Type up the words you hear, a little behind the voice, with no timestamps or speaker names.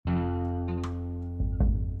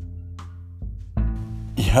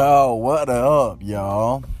Yo, what up,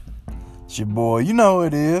 y'all? It's your boy, you know who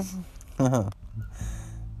it is. Yeah,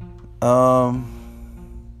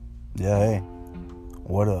 hey,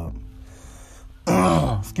 what up?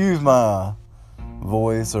 Excuse my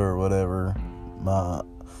voice or whatever.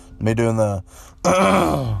 Me doing the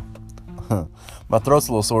my throat's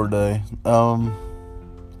a little sore today. I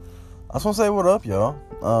just want to say what up, y'all.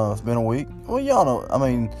 It's been a week. Well, y'all know, I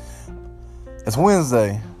mean, it's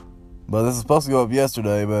Wednesday, but this is supposed to go up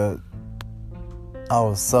yesterday, but I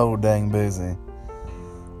was so dang busy.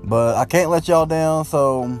 But I can't let y'all down,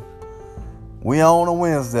 so we on a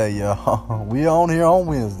Wednesday, y'all. We on here on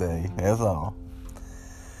Wednesday. That's all.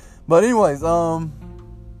 But anyways, everything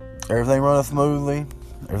running smoothly.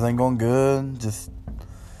 Everything going good. Just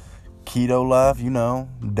keto life, you know.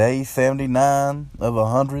 Day 79 of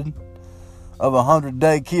 100. Of a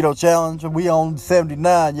 100-day keto challenge. We on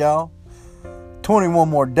 79, y'all. 21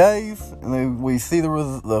 more days, and then we see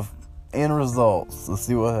the end results. Let's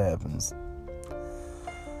see what happens.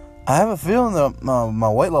 I have a feeling that my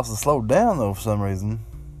weight loss has slowed down, though, for some reason.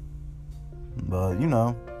 But, you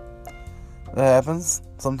know, that happens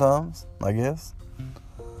sometimes, I guess.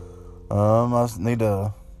 I just need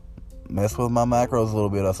to mess with my macros a little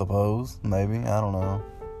bit, I suppose. Maybe. I don't know.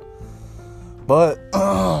 But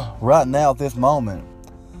right now, at this moment,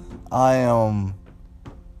 I am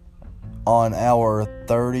on hour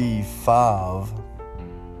 35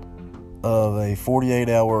 of a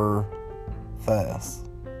 48-hour fast.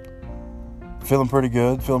 Feeling pretty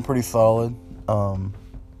good. Feeling pretty solid. Honestly,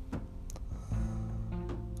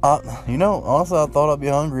 I thought I'd be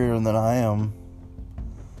hungrier than I am.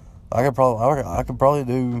 I could probably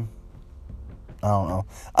do, I don't know.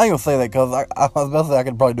 I ain't gonna say that because I was about to say I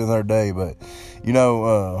could probably do another day, but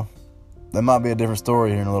that might be a different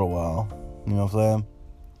story here in a little while. You know what I'm saying?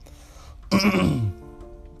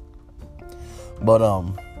 But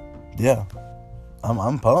yeah,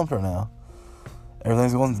 I'm pumped right now.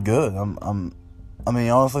 Everything's going good. I mean,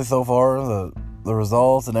 honestly, so far the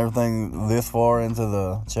results and everything this far into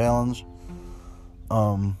the challenge,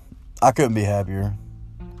 I couldn't be happier.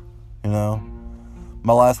 You know,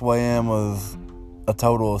 my last weigh-in was a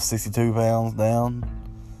total of 62 pounds down,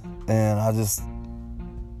 and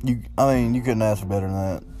you couldn't ask for better than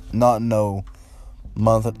that. Not in no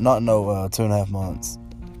 2.5 months,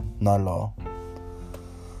 not at all.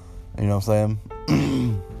 You know what I'm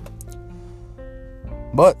saying?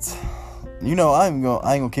 But I ain't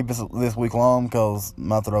gonna keep this week long because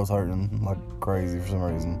my throat's hurting like crazy for some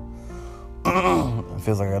reason. It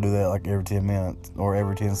feels like I do that like every 10 minutes or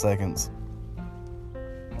every 10 seconds.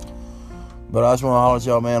 But I just want to holler at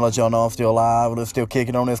y'all, man. Let y'all know I'm still alive. We're still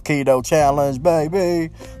kicking on this keto challenge,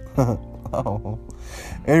 baby. Oh.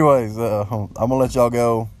 Anyways, I'm gonna let y'all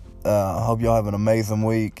go. I hope y'all have an amazing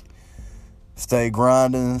week. Stay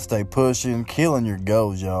grinding, stay pushing, killing your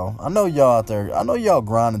goals, y'all. I know y'all out there. I know y'all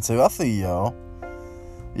grinding too. I see y'all.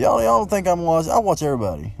 Y'all don't think I'm watching. I watch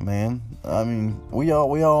everybody, man. I mean, we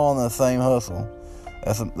all on the same hustle.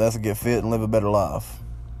 That's to get fit and live a better life.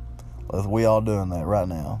 We all doing that right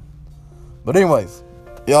now. But anyways,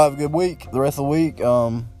 y'all have a good week. The rest of the week,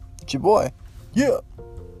 it's your boy. Yeah.